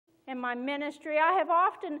in my ministry, I have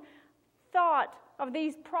often thought of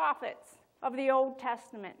these prophets of the Old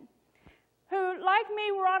Testament who, like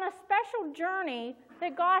me, were on a special journey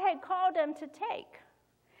that God had called them to take.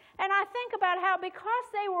 And I think about how because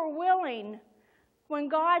they were willing when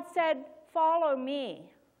God said, "Follow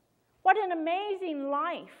me," what an amazing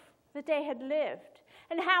life that they had lived,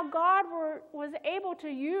 and how God was able to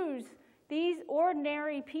use these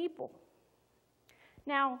ordinary people.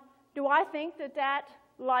 Now, do I think that that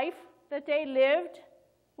life that they lived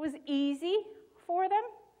was easy for them?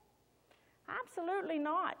 Absolutely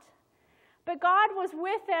not. But God was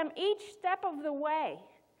with them each step of the way,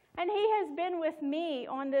 and He has been with me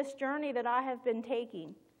on this journey that I have been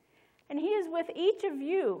taking. And He is with each of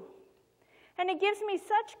you. And it gives me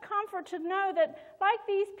such comfort to know that, like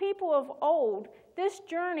these people of old, this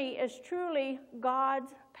journey is truly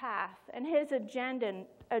God's path and His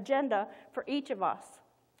agenda for each of us.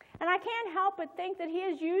 And I can't help but think that He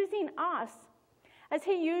is using us as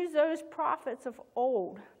He used those prophets of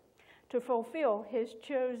old to fulfill His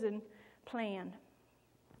chosen plan.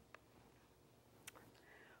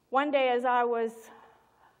 One day, as I was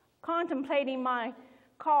contemplating my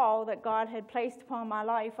call that God had placed upon my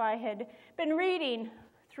life, I had been reading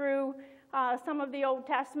through some of the Old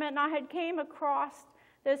Testament, and I had came across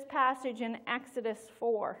this passage in Exodus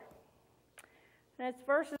 4. And it's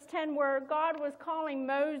verses 10 where God was calling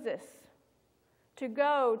Moses to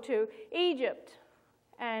go to Egypt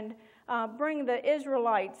and bring the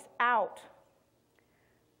Israelites out.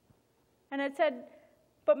 And it said,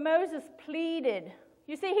 but Moses pleaded.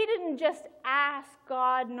 You see, he didn't just ask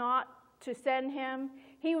God not to send him.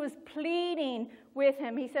 He was pleading with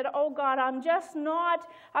him. He said, "Oh God, I'm just not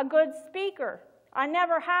a good speaker. I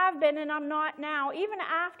never have been and I'm not now, even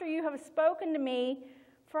after you have spoken to me,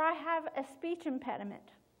 for I have a speech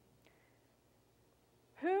impediment."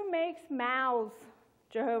 "Who makes mouths?"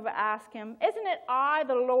 Jehovah asked him. "Isn't it I,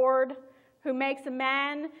 the Lord, who makes a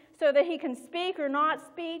man so that he can speak or not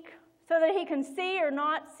speak, so that he can see or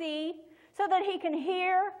not see, so that he can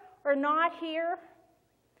hear or not hear?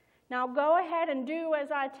 Now go ahead and do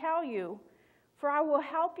as I tell you, for I will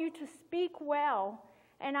help you to speak well,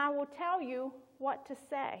 and I will tell you what to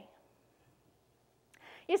say."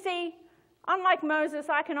 You see, unlike Moses,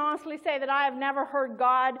 I can honestly say that I have never heard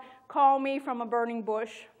God call me from a burning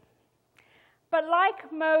bush. But like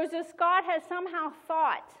Moses, God has somehow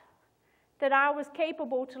thought that I was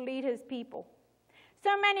capable to lead His people.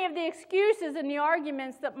 So many of the excuses and the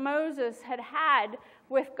arguments that Moses had had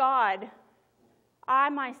with God, I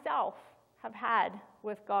myself have had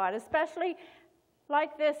with God, especially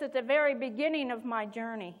like this at the very beginning of my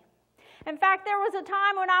journey. In fact, there was a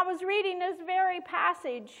time when I was reading this very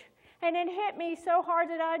passage, and it hit me so hard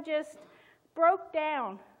that I just broke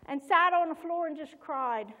down and sat on the floor and just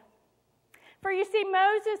cried. For you see,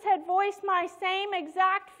 Moses had voiced my same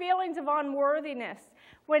exact feelings of unworthiness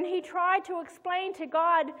when he tried to explain to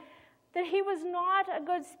God that he was not a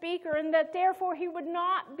good speaker and that therefore he would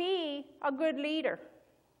not be a good leader.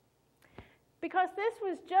 Because this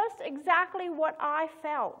was just exactly what I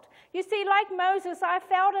felt. You see, like Moses, I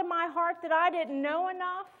felt in my heart that I didn't know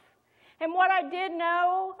enough. And what I did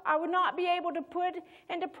know, I would not be able to put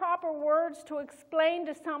into proper words to explain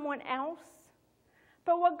to someone else.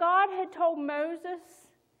 But what God had told Moses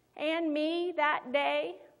and me that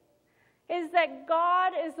day is that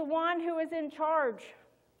God is the one who is in charge.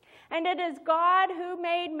 And it is God who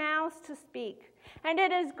made mouths to speak. And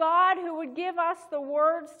it is God who would give us the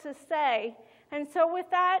words to say. And so with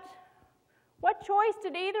that, what choice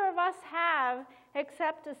did either of us have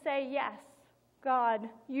except to say, "Yes, God,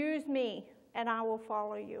 use me and I will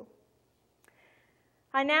follow you"?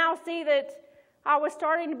 I now see that I was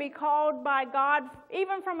starting to be called by God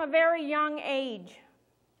even from a very young age.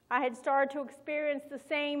 I had started to experience the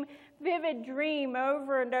same vivid dream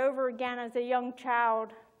over and over again as a young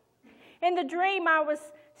child. In the dream, I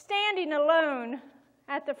was standing alone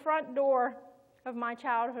at the front door of my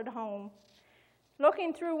childhood home,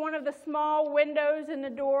 looking through one of the small windows in the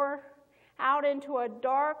door out into a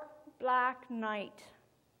dark black night,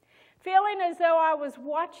 feeling as though I was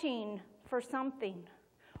watching for something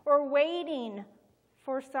or waiting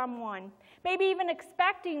for someone, maybe even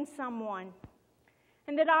expecting someone,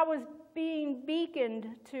 and that I was being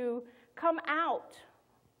beaconed to come out,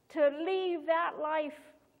 to leave that life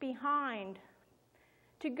behind,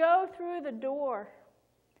 to go through the door.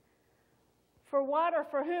 For what or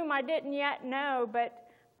for whom I didn't yet know, but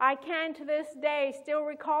I can to this day still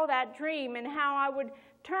recall that dream and how I would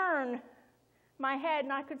turn my head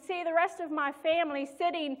and I could see the rest of my family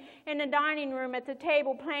sitting in the dining room at the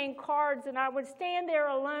table playing cards, and I would stand there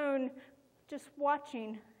alone just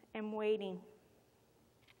watching and waiting.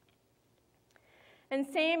 In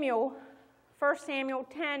Samuel, 1 Samuel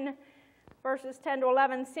 10, verses 10 to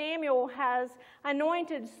 11, Samuel has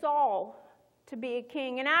anointed Saul to be a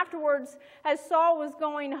king. And afterwards, as Saul was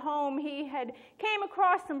going home, he had came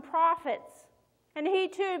across some prophets, and he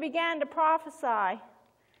too began to prophesy.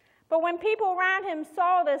 But when people around him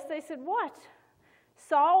saw this, they said, "What?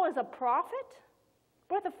 Saul is a prophet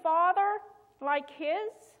with a father like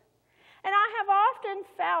his?" And I have often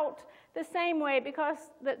felt the same way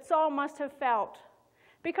that Saul must have felt,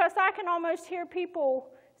 because I can almost hear people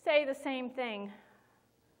say the same thing.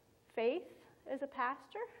 Faith is a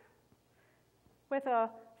pastor with a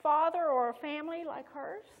father or a family like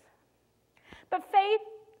hers. But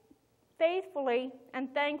faithfully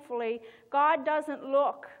and thankfully, God doesn't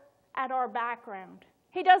look at our background.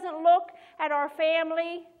 He doesn't look at our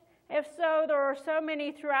family. If so, there are so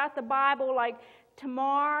many throughout the Bible, like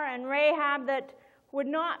Tamar and Rahab, that would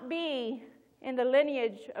not be in the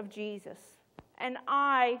lineage of Jesus. And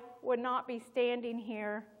I would not be standing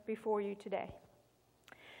here before you today.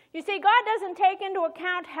 You see, God doesn't take into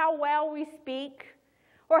account how well we speak,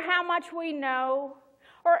 or how much we know,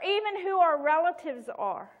 or even who our relatives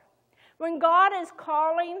are. When God is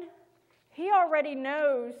calling, He already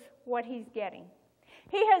knows what He's getting.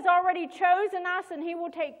 He has already chosen us, and He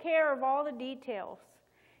will take care of all the details.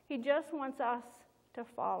 He just wants us to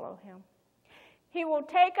follow Him. He will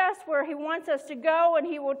take us where He wants us to go, and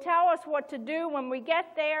He will tell us what to do when we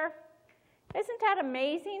get there. Isn't that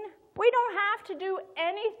amazing? We don't have to do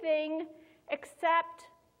anything except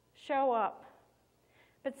show up.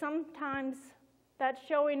 But sometimes that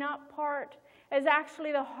showing up part is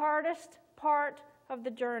actually the hardest part of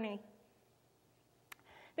the journey.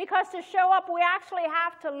 Because to show up, we actually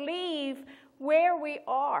have to leave where we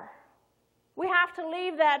are. We have to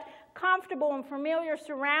leave that comfortable and familiar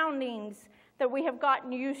surroundings that we have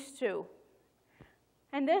gotten used to.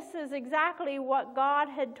 And this is exactly what God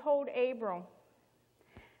had told Abram.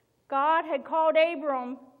 God had called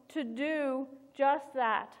Abram to do just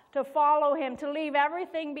that, to follow Him, to leave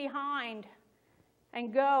everything behind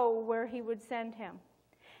and go where He would send him.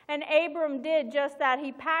 And Abram did just that.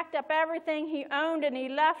 He packed up everything he owned, and he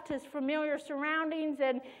left his familiar surroundings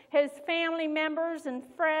and his family members and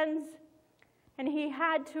friends, and he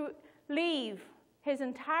had to leave his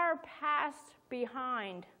entire past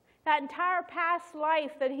behind. That entire past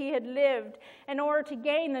life that he had lived in order to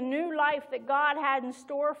gain the new life that God had in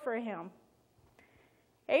store for him.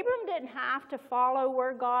 Abram didn't have to follow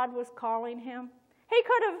where God was calling him. He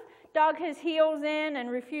could have dug his heels in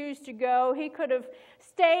and refused to go. He could have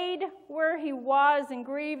stayed where he was and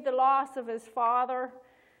grieved the loss of his father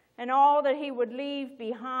and all that he would leave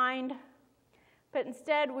behind. But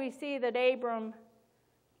instead we see that Abram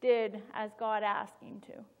did as God asked him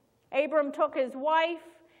to. Abram took his wife,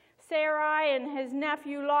 Sarai, and his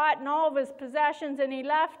nephew Lot and all of his possessions, and he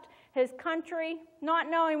left his country, not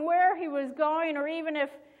knowing where he was going or even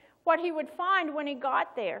what he would find when he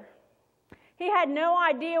got there. He had no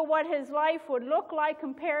idea what his life would look like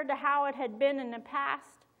compared to how it had been in the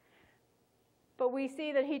past. But we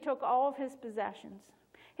see that he took all of his possessions.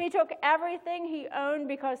 He took everything he owned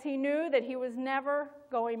because he knew that he was never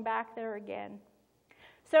going back there again.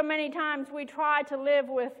 So many times we try to live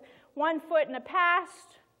with one foot in the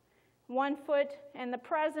past, one foot in the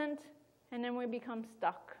present, and then we become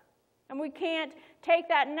stuck. And we can't take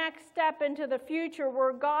that next step into the future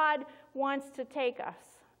where God wants to take us.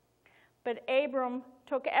 But Abram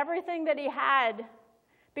took everything that he had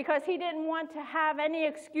because he didn't want to have any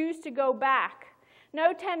excuse to go back.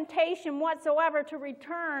 No temptation whatsoever to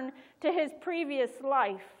return to his previous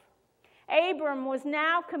life. Abram was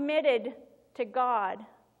now committed to God.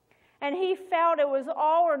 And he felt it was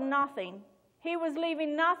all or nothing. He was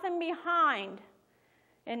leaving nothing behind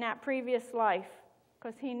in that previous life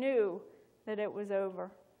because he knew that it was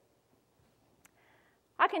over.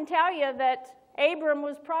 I can tell you that Abram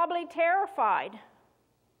was probably terrified.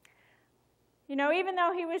 You know, even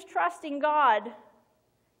though he was trusting God,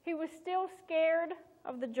 he was still scared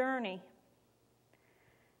of the journey.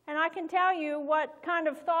 And I can tell you what kind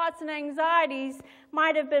of thoughts and anxieties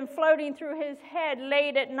might have been floating through his head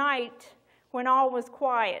late at night when all was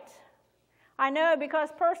quiet. I know because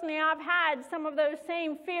personally I've had some of those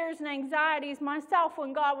same fears and anxieties myself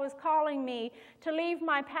when God was calling me to leave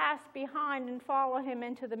my past behind and follow Him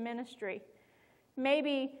into the ministry.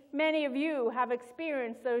 Maybe many of you have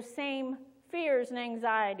experienced those same fears and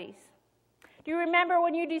anxieties. Do you remember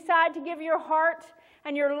when you decided to give your heart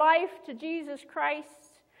and your life to Jesus Christ?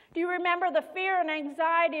 Do you remember the fear and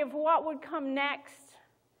anxiety of what would come next?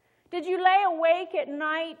 Did you lay awake at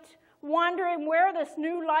night wondering where this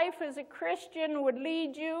new life as a Christian would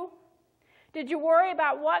lead you? Did you worry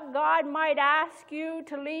about what God might ask you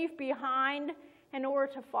to leave behind in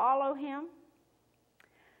order to follow him?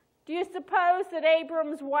 Do you suppose that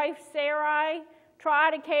Abram's wife Sarai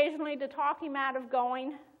tried occasionally to talk him out of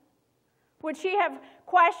going? Would she have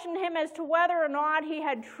questioned him as to whether or not he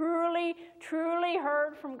had truly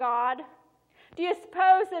heard from God? Do you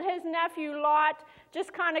suppose that his nephew Lot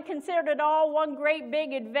just kind of considered it all one great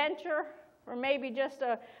big adventure, or maybe just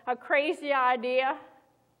a crazy idea?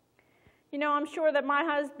 You know, I'm sure that my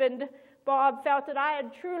husband, Bob, felt that I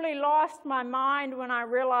had truly lost my mind when I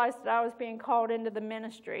realized that I was being called into the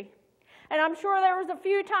ministry. And I'm sure there was a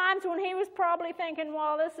few times when he was probably thinking,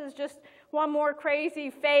 well, this is just one more crazy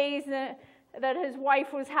phase that his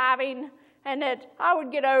wife was having, and that I would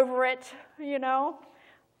get over it, you know.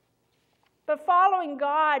 But following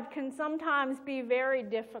God can sometimes be very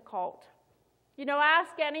difficult. You know,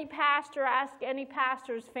 ask any pastor, ask any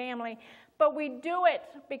pastor's family, but we do it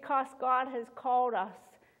because God has called us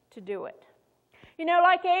to do it. You know,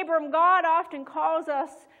 like Abram, God often calls us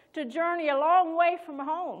to journey a long way from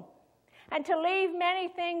home and to leave many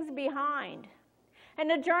things behind. And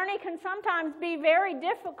the journey can sometimes be very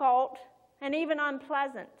difficult and even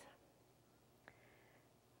unpleasant.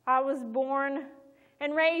 I was born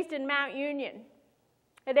and raised in Mount Union.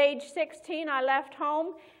 At age 16, I left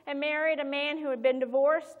home and married a man who had been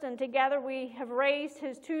divorced, and together we have raised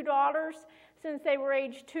his 2 daughters since they were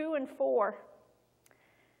age 2 and 4,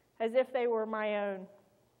 as if they were my own.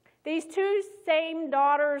 These 2 same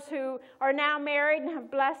daughters who are now married and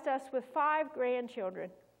have blessed us with 5 grandchildren.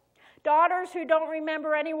 Daughters who don't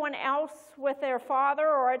remember anyone else with their father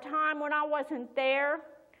or a time when I wasn't there,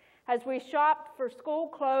 as we shopped for school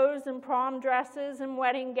clothes and prom dresses and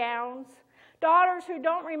wedding gowns. Daughters who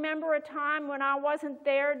don't remember a time when I wasn't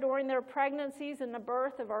there during their pregnancies and the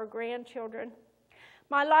birth of our grandchildren.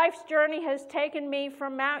 My life's journey has taken me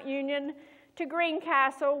from Mount Union to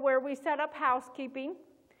Greencastle, where we set up housekeeping,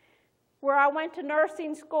 where I went to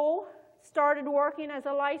nursing school, started working as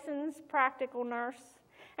a licensed practical nurse.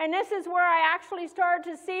 And this is where I actually started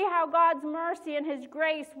to see how God's mercy and his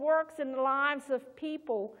grace works in the lives of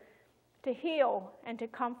people to heal and to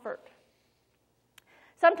comfort.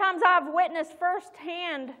 Sometimes I've witnessed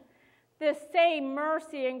firsthand this same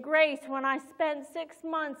mercy and grace when I spent 6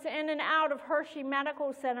 months in and out of Hershey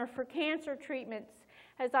Medical Center for cancer treatments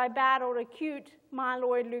as I battled acute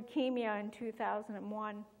myeloid leukemia in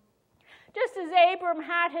 2001. Just as Abram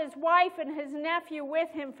had his wife and his nephew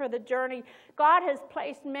with him for the journey, God has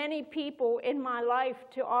placed many people in my life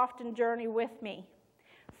to often journey with me.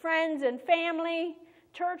 Friends and family,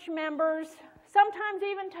 church members, sometimes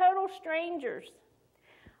even total strangers.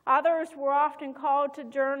 Others were often called to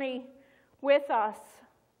journey with us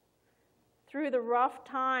through the rough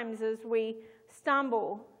times as we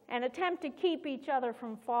stumble and attempt to keep each other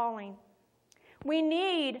from falling. We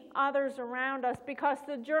need others around us because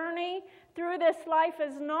the journey through this life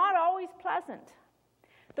is not always pleasant.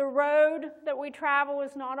 The road that we travel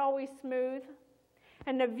is not always smooth,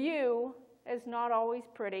 and the view is not always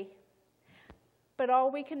pretty. But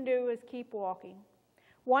all we can do is keep walking,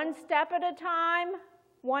 one step at a time,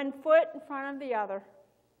 one foot in front of the other.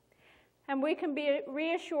 And we can be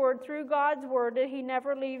reassured through God's word that he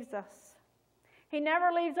never leaves us. He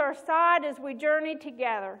never leaves our side as we journey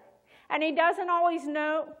together. And he doesn't always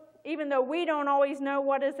know, even though we don't always know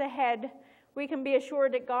what is ahead, we can be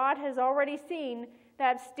assured that God has already seen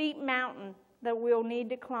that steep mountain that we'll need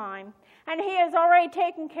to climb. And he has already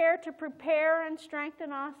taken care to prepare and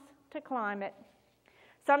strengthen us to climb it.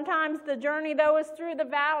 Sometimes the journey, though, is through the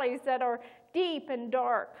valleys that are deep and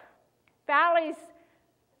dark, valleys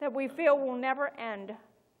that we feel will never end.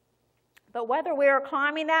 But whether we are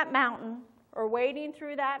climbing that mountain or wading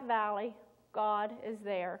through that valley, God is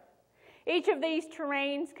there. Each of these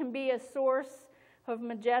terrains can be a source of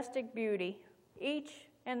majestic beauty, each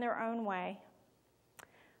in their own way.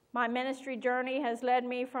 My ministry journey has led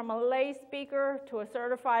me from a lay speaker to a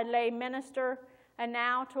certified lay minister and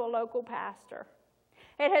now to a local pastor.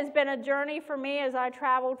 It has been a journey for me as I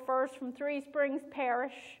traveled first from Three Springs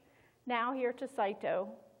Parish, now here to Saito.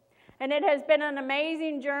 And it has been an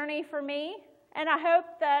amazing journey for me, and I hope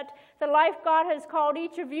that the life God has called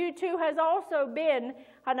each of you to has also been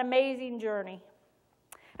an amazing journey.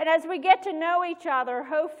 And as we get to know each other,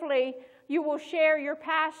 hopefully you will share your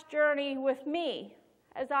past journey with me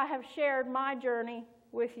as I have shared my journey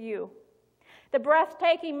with you. The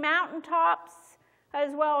breathtaking mountaintops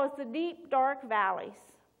as well as the deep, dark valleys.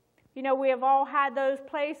 You know, we have all had those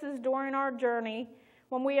places during our journey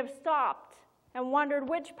when we have stopped and wondered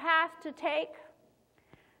which path to take,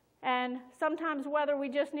 and sometimes whether we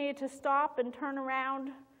just needed to stop and turn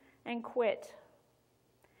around and quit.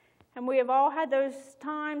 And we have all had those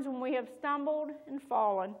times when we have stumbled and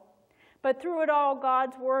fallen. But through it all,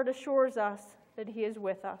 God's word assures us that he is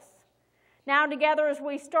with us. Now together as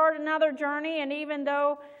we start another journey, and even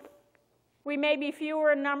though we may be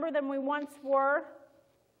fewer in number than we once were,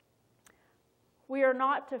 we are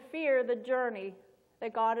not to fear the journey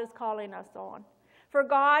that God is calling us on. For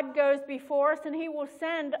God goes before us, and he will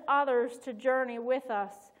send others to journey with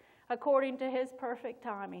us according to his perfect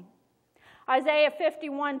timing. Isaiah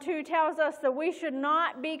 51:2 tells us that we should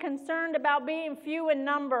not be concerned about being few in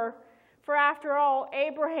number, for after all,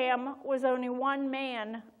 Abraham was only one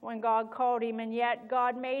man when God called him, and yet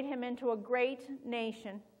God made him into a great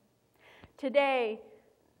nation. Today,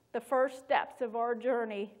 the first steps of our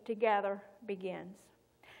journey together begins.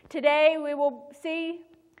 Today, we will see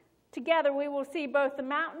both the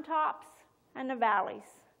mountaintops and the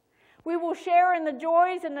valleys. We will share in the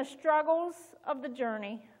joys and the struggles of the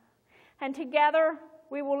journey. And together,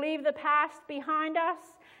 we will leave the past behind us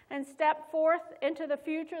and step forth into the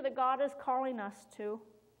future that God is calling us to.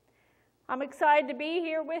 I'm excited to be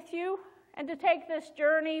here with you and to take this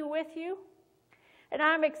journey with you. And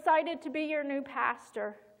I'm excited to be your new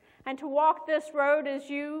pastor and to walk this road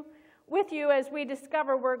with you as we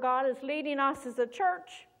discover where God is leading us as a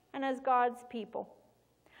church and as God's people.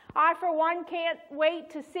 I, for one, can't wait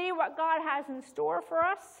to see what God has in store for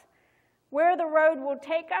us, where the road will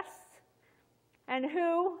take us, and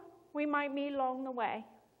who we might meet along the way.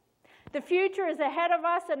 The future is ahead of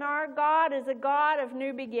us, and our God is a God of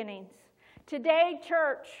new beginnings. Today,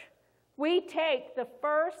 church, we take the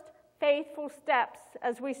first faithful steps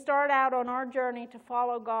as we start out on our journey to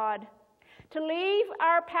follow God, to leave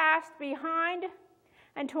our past behind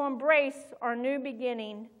and to embrace our new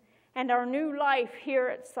beginning and our new life here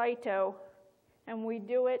at Saito, and we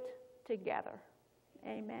do it together.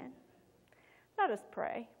 Amen. Let us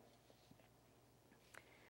pray.